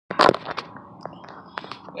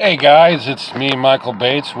Hey guys, it's me, Michael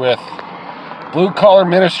Bates, with Blue Collar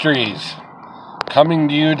Ministries, coming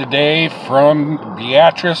to you today from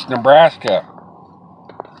Beatrice, Nebraska.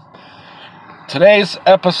 Today's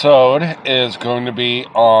episode is going to be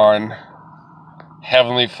on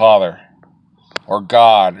Heavenly Father, or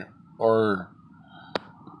God, or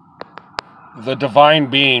the divine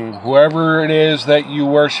being, whoever it is that you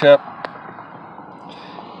worship.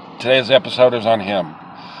 Today's episode is on Him.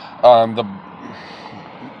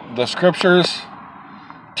 The scriptures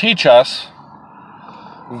teach us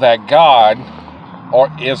that God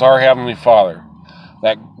is our Heavenly Father,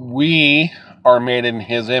 that we are made in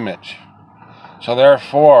His image. So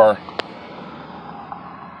therefore,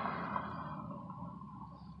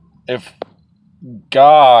 if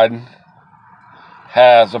God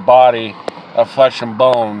has a body of flesh and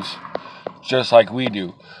bones just like we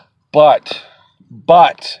do, but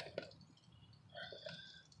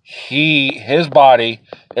his body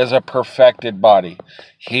is a perfected body.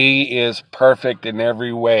 He is perfect in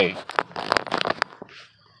every way.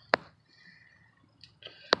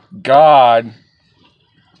 God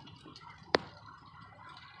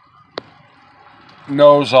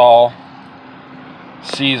knows all,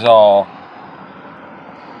 sees all.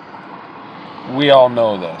 We all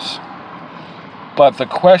know this. But the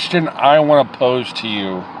question I want to pose to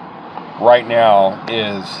you right now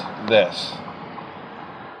is this.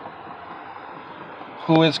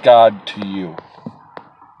 Who is God to you?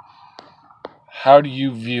 How do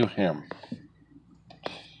you view Him?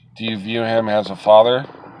 Do you view Him as a father?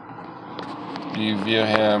 Do you view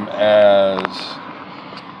Him as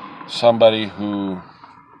somebody who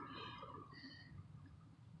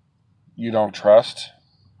you don't trust?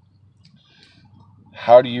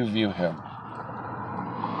 How do you view Him?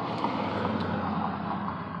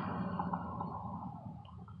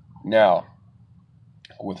 Now,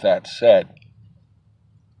 with that said,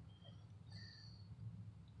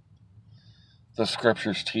 the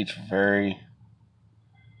scriptures teach very,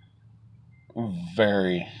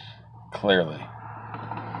 very clearly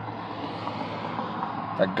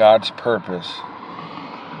that God's purpose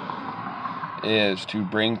is to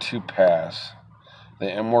bring to pass the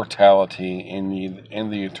immortality in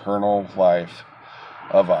the eternal life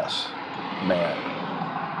of us,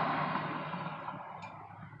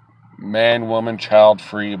 man, woman, child,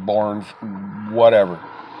 free, born, whatever.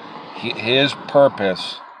 His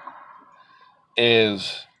purpose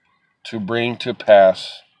is to bring to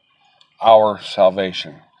pass our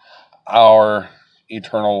salvation, our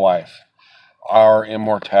eternal life, our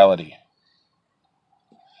immortality.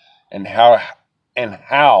 And how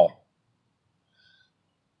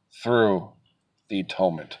through the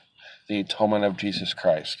atonement of Jesus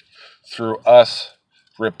Christ, through us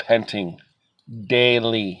repenting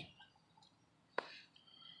daily.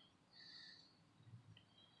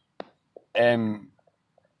 And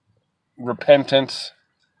repentance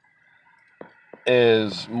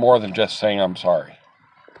is more than just saying I'm sorry.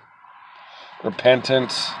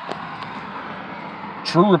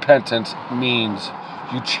 True repentance means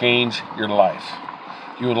you change your life.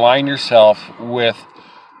 You align yourself with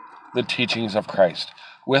the teachings of Christ,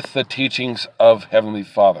 with the teachings of Heavenly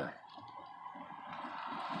Father.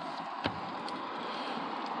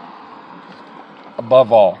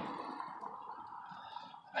 Above all,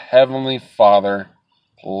 Heavenly Father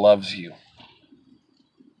loves you.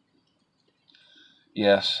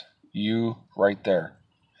 Yes, you right there.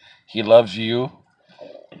 He loves you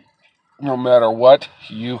no matter what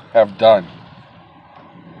you have done.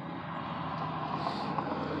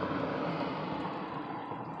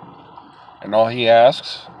 And all He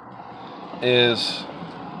asks is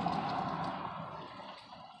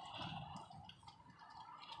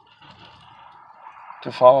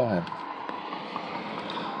to follow Him.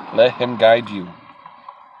 Let Him guide you.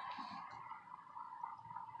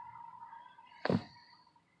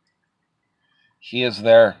 He is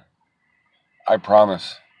there, I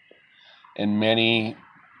promise, in many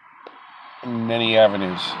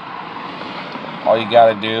avenues. All you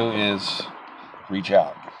got to do is reach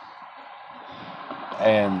out.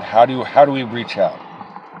 And how do we reach out?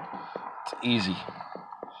 It's easy.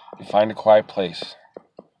 You find a quiet place.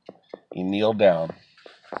 You kneel down.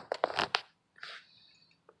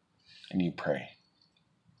 And you pray.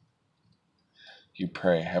 You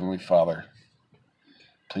pray, Heavenly Father,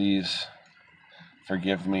 please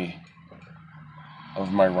forgive me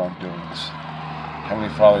of my wrongdoings.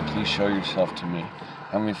 Heavenly Father, please show yourself to me.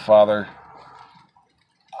 Heavenly Father,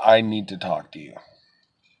 I need to talk to you.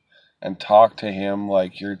 And talk to Him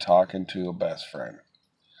like you're talking to a best friend.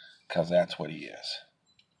 Because that's what He is,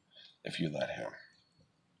 if you let Him.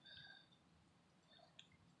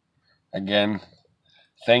 Again,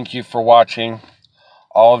 Thank you for watching.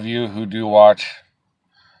 All of you who do watch.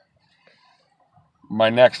 My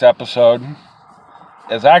next episode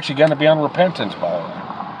is actually going to be on repentance, by the way.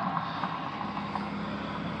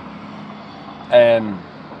 And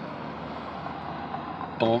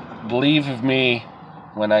believe of me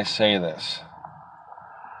when I say this.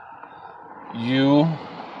 You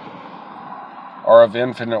are of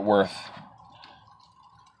infinite worth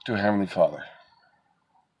to Heavenly Father.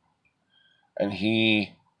 And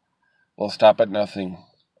He will stop at nothing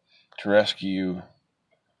to rescue you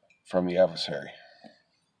from the adversary.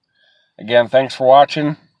 Again, thanks for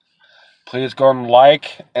watching. Please go and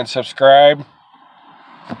like and subscribe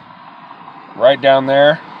right down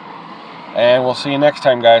there. And we'll see you next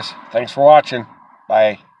time, guys. Thanks for watching.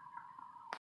 Bye.